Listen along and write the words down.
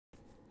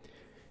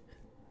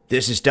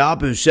This is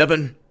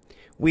Dabu7.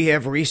 We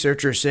have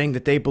researchers saying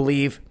that they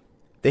believe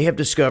they have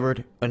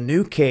discovered a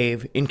new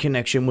cave in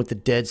connection with the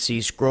Dead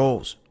Sea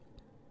Scrolls.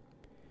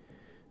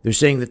 They're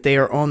saying that they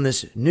are on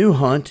this new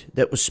hunt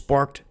that was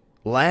sparked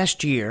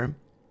last year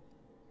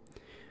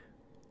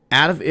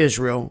out of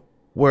Israel,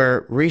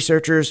 where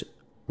researchers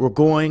were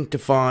going to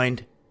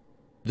find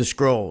the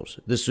scrolls.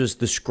 This was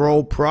the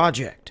Scroll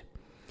Project,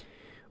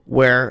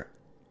 where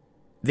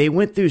they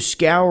went through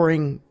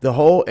scouring the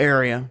whole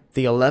area,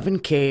 the 11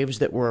 caves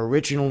that were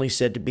originally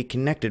said to be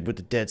connected with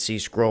the Dead Sea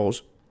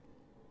Scrolls.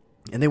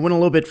 And they went a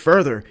little bit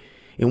further,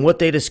 and what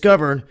they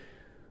discovered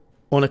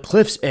on a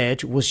cliff's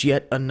edge was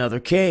yet another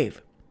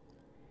cave.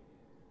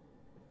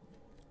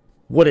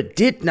 What it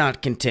did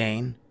not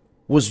contain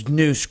was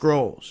new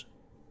scrolls.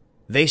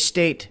 They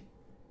state,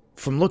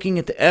 from looking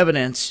at the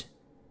evidence,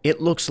 it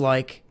looks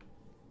like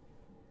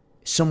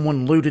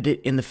someone looted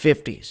it in the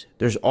 50s.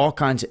 There's all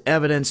kinds of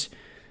evidence.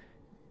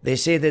 They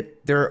say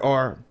that there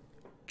are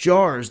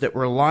jars that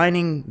were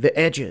lining the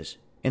edges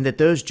and that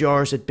those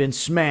jars had been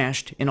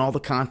smashed and all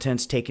the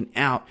contents taken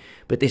out.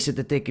 But they said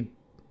that they could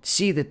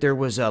see that there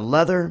was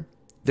leather,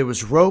 there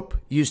was rope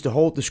used to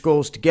hold the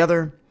scrolls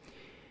together,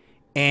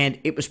 and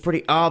it was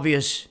pretty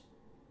obvious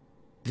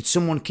that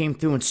someone came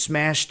through and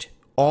smashed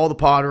all the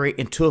pottery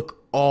and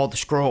took all the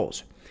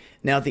scrolls.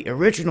 Now, the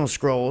original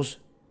scrolls,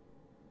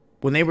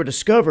 when they were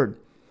discovered,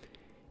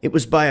 it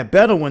was by a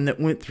Bedouin that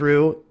went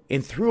through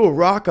and threw a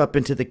rock up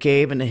into the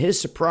cave, and to his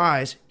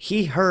surprise,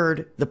 he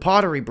heard the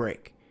pottery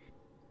break.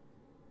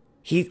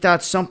 He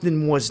thought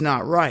something was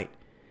not right.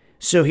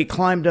 So he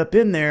climbed up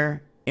in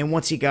there, and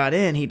once he got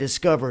in, he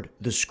discovered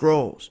the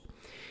scrolls.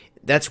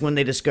 That's when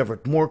they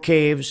discovered more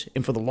caves,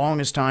 and for the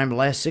longest time, the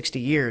last 60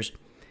 years,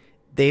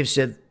 they've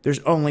said there's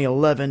only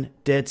 11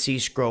 Dead Sea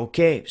Scroll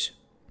caves.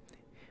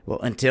 Well,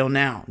 until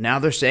now. Now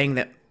they're saying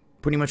that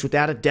pretty much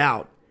without a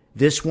doubt,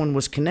 this one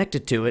was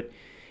connected to it,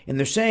 and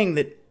they're saying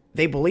that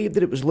they believe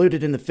that it was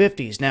looted in the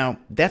 50s. Now,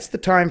 that's the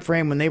time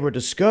frame when they were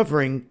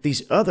discovering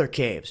these other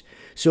caves.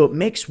 So it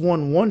makes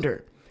one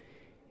wonder,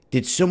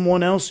 did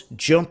someone else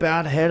jump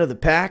out ahead of the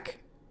pack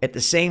at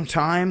the same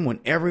time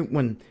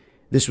when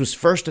this was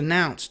first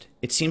announced?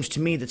 It seems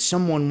to me that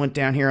someone went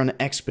down here on an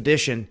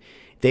expedition.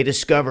 They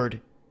discovered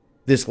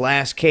this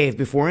last cave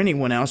before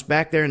anyone else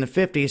back there in the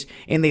 50s,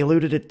 and they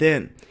looted it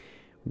then.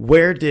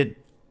 Where did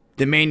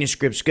the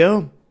manuscripts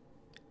go?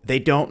 They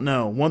don't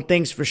know. One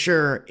thing's for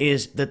sure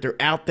is that they're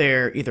out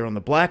there either on the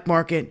black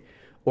market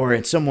or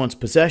in someone's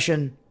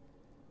possession,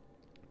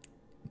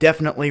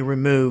 definitely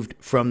removed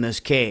from this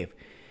cave.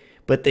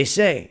 But they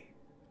say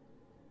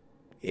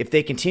if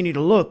they continue to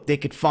look, they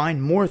could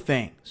find more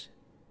things.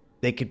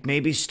 They could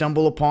maybe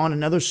stumble upon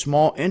another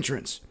small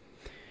entrance.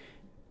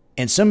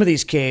 And some of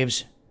these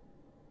caves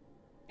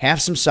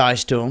have some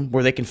size to them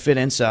where they can fit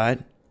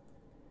inside.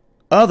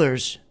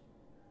 Others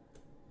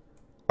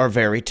are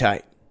very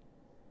tight.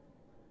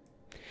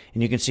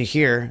 And you can see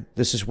here,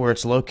 this is where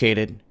it's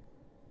located,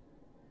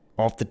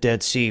 off the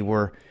Dead Sea,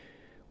 where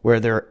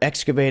they're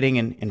excavating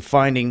and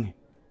finding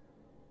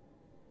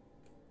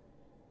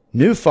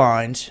new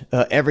finds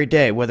every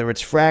day, whether it's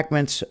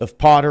fragments of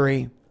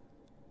pottery.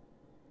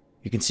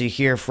 You can see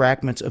here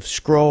fragments of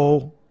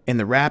scroll in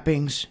the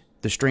wrappings,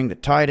 the string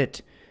that tied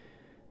it,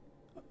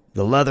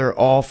 the leather,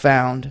 all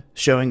found,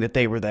 showing that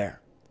they were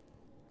there.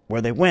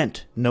 Where they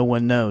went, no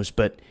one knows,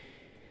 but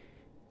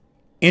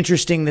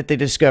interesting that they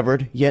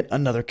discovered yet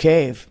another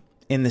cave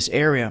in this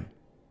area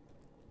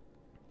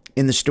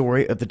in the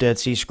story of the Dead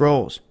Sea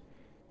Scrolls.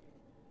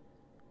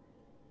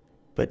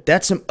 But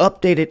that's some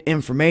updated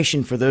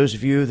information for those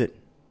of you that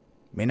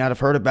may not have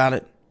heard about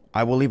it.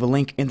 I will leave a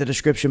link in the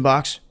description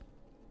box,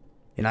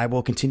 and I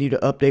will continue to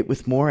update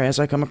with more as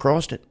I come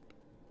across it.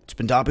 It's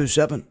been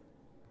Dabu7.